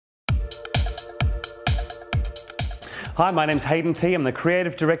Hi, my name's Hayden T. I'm the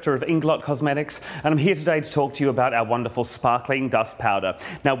Creative Director of INGLOT Cosmetics, and I'm here today to talk to you about our wonderful sparkling dust powder.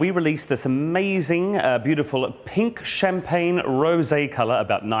 Now, we released this amazing, beautiful pink champagne rosé colour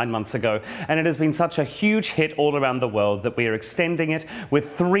about 9 months ago, and it has been such a huge hit all around the world that we are extending it with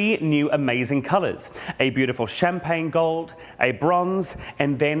 3 new amazing colours. A beautiful champagne gold, a bronze,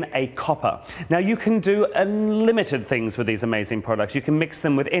 and then a copper. Now, you can do unlimited things with these amazing products. You can mix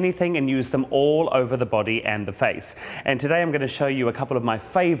them with anything and use them all over the body and the face. And today I'm going to show you a couple of my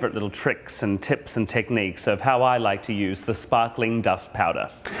favourite little tricks and tips and techniques of how I like to use the sparkling dust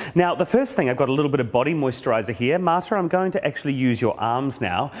powder. Now, the first thing, I've got a little bit of body moisturiser here. Marta, I'm going to actually use your arms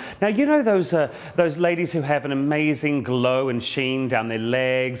now. Now, you know those ladies who have an amazing glow and sheen down their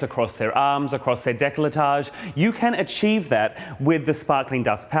legs, across their arms, across their décolletage? You can achieve that with the sparkling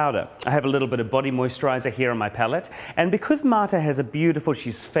dust powder. I have a little bit of body moisturiser here on my palette, and because Marta has a beautiful,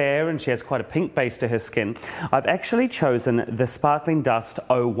 she's fair and she has quite a pink base to her skin, I've actually chosen the Sparkling Dust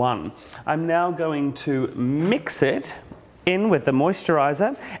 01. I'm now going to mix it in with the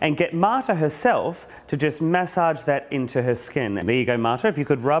moisturiser and get Marta herself to just massage that into her skin. There you go, Marta. If you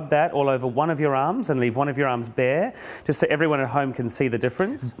could rub that all over one of your arms and leave one of your arms bare, just so everyone at home can see the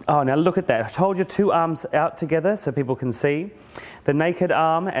difference. Oh, now look at that. I told you 2 arms out together so people can see. The naked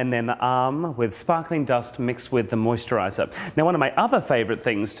arm and then the arm with sparkling dust mixed with the moisturiser. Now, one of my other favourite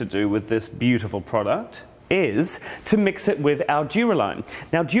things to do with this beautiful product is to mix it with our Duraline.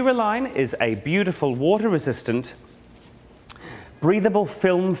 Now, Duraline is a beautiful water-resistant breathable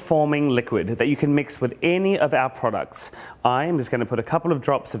film-forming liquid that you can mix with any of our products. I'm just going to put a couple of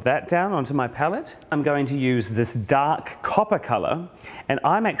drops of that down onto my palette. I'm going to use this dark copper colour, and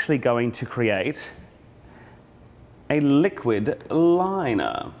I'm actually going to create a liquid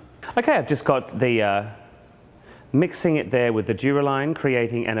liner. Okay, I've just got the mixing it there with the Duraline,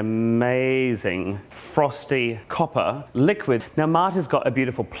 creating an amazing frosty copper liquid. Now, Marta's got a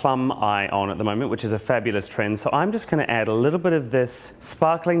beautiful plum eye on at the moment, which is a fabulous trend. So I'm just going to add a little bit of this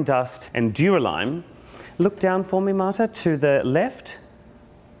sparkling dust and Duraline. Look down for me, Marta, to the left.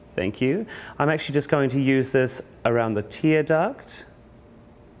 Thank you. I'm actually just going to use this around the tear duct.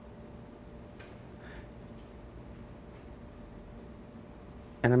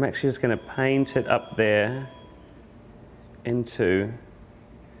 And I'm actually just going to paint it up there into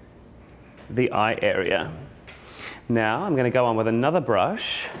the eye area. Now I'm going to go on with another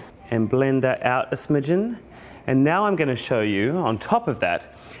brush and blend that out a smidgen. And now I'm going to show you, on top of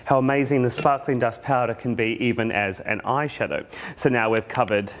that, how amazing the sparkling dust powder can be even as an eyeshadow. So now we've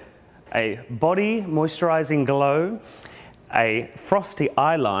covered a body moisturizing glow, a frosty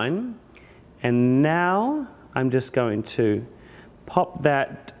eyeline, and now I'm just going to pop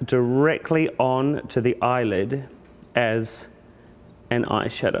that directly on to the eyelid as an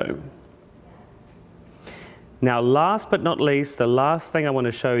eyeshadow. Now, last but not least, the last thing I want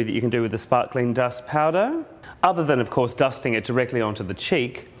to show you that you can do with the sparkling dust powder, other than of course dusting it directly onto the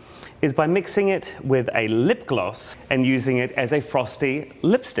cheek, is by mixing it with a lip gloss and using it as a frosty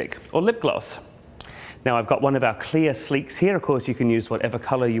lipstick or lip gloss. Now, I've got one of our clear sleeks here. Of course, you can use whatever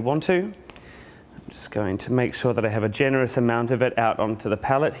color you want to. I'm just going to make sure that I have a generous amount of it out onto the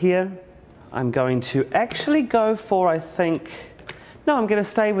palette here. I'm going to actually go for, I'm going to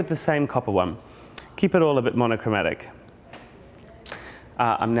stay with the same copper one. Keep it all a bit monochromatic.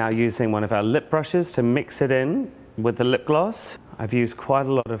 I'm now using one of our lip brushes to mix it in with the lip gloss. I've used quite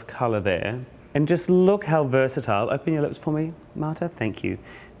a lot of colour there. And just look how versatile. Open your lips for me, Marta. Thank you.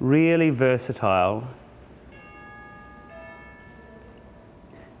 Really versatile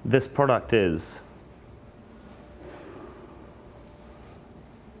this product is.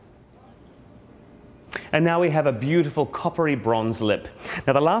 And now we have a beautiful coppery bronze lip.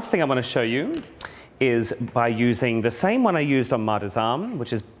 Now, the last thing I want to show you is by using the same one I used on Marta's arm,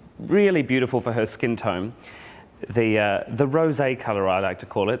 which is really beautiful for her skin tone. The rosé colour, I like to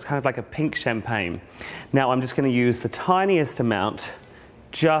call it. It's kind of like a pink champagne. Now, I'm just going to use the tiniest amount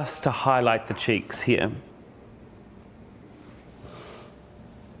just to highlight the cheeks here.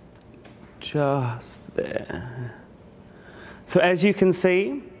 Just there. So as you can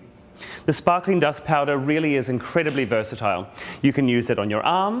see, the sparkling dust powder really is incredibly versatile. You can use it on your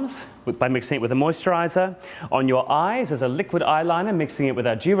arms by mixing it with a moisturizer, on your eyes as a liquid eyeliner, mixing it with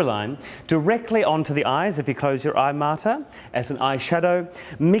our Duraline, directly onto the eyes if you close your eye, Marta, as an eyeshadow,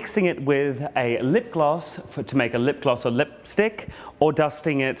 mixing it with a lip gloss to make a lip gloss or lipstick, or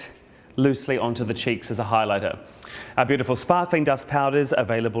dusting it loosely onto the cheeks as a highlighter. Our beautiful sparkling dust powders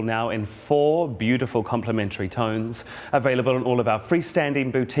available now in 4 beautiful complementary tones, available in all of our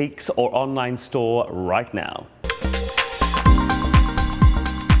freestanding boutiques or online store right now.